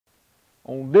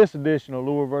On this edition of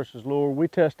Lure versus Lure, we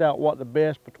test out what the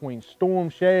best between storm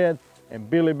shad and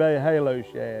Billy Bay halo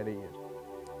shad is.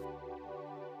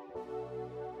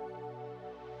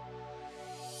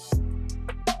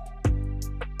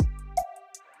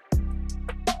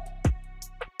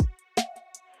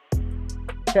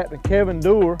 Captain Kevin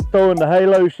Dewar throwing the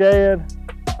halo shad.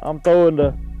 I'm throwing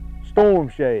the storm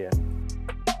shad.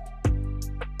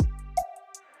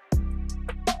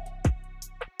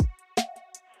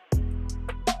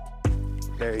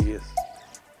 There he is.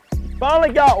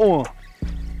 Finally got one.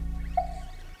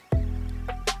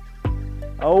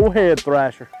 Old head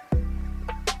thrasher.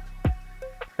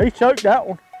 He choked that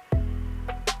one.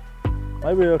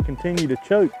 Maybe he'll continue to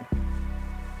choke.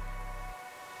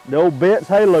 The old Betts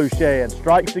halo shad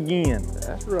strikes again.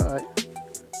 That's right.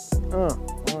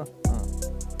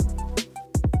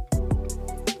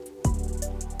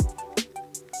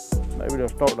 Maybe they'll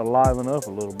start to liven up a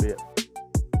little bit.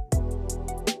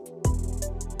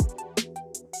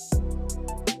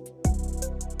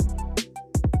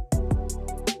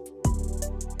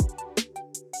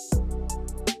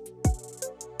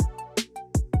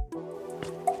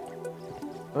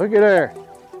 Look at there.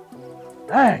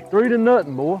 Dang,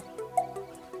 3-0, boy.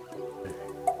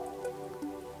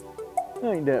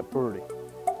 Ain't that pretty?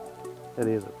 That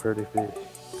is a pretty fish.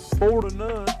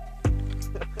 4-0.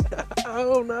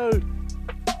 Oh no.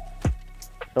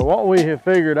 So what we have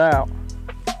figured out,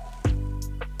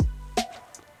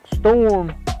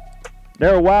 storm,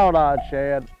 their wild-eyed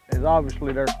shad is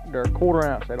obviously their 1/4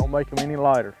 ounce. They don't make them any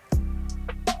lighter.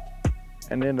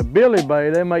 And then the Billy Bay,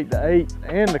 they make the 1/8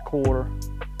 and the 1/4.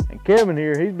 And Kevin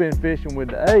here, he's been fishing with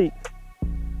the 8.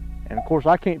 And of course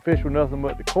I can't fish with nothing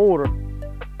but the 1/4.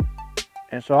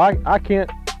 And so I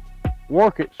can't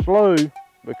work it slow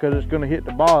because it's gonna hit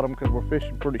the bottom because we're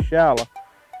fishing pretty shallow.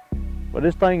 But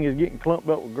this thing is getting clumped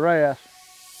up with grass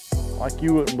like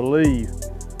you wouldn't believe.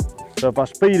 So if I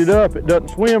speed it up, it doesn't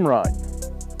swim right.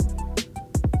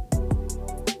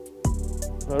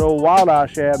 That old wildeye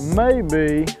shad may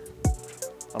be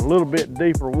a little bit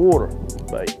deeper water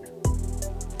bait.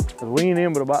 Cause we ain't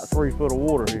in but about 3 foot of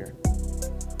water here.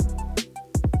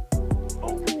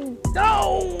 Oh,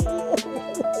 no!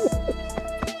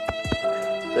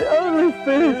 The only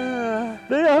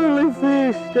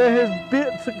fish that has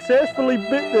successfully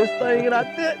bit this thing, and I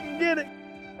didn't get it.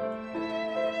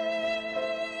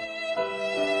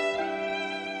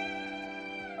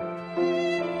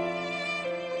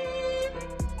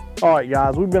 All right,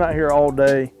 guys, we've been out here all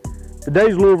day.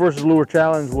 Today's Lure versus Lure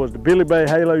challenge was the Billy Bay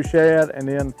halo shad and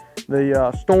then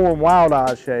the storm wild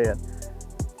eye shad.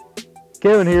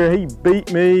 Kevin here, he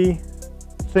beat me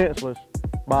senseless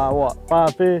by what,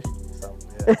 5 fish?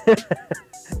 Yeah.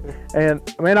 And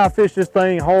man, I fished this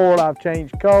thing hard. I've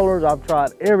changed colors, I've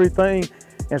tried everything,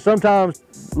 and sometimes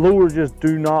lures just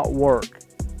do not work.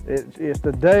 It's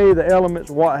the day, the elements,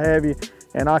 what have you,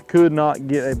 and I could not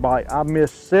get a bite. I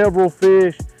missed several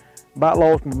fish, about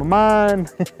lost my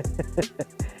mind.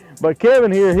 But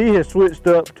Kevin here, he has switched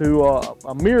up to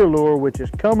a mirror lure, which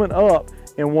is coming up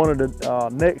in one of the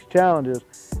next challenges,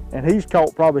 and he's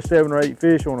caught probably 7 or 8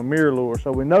 fish on a mirror lure.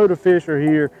 So we know the fish are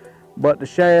here, but the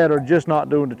shad are just not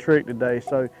doing the trick today.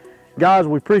 So guys,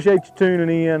 we appreciate you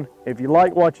tuning in. If you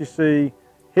like what you see,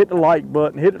 hit the like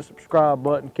button, hit the subscribe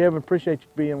button. Kevin, appreciate you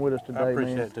being with us today, man. I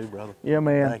appreciate it too, brother. Yeah,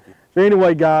 man. Thank you. So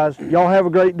anyway, guys, y'all have a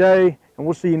great day, and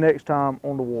we'll see you next time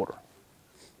on the water.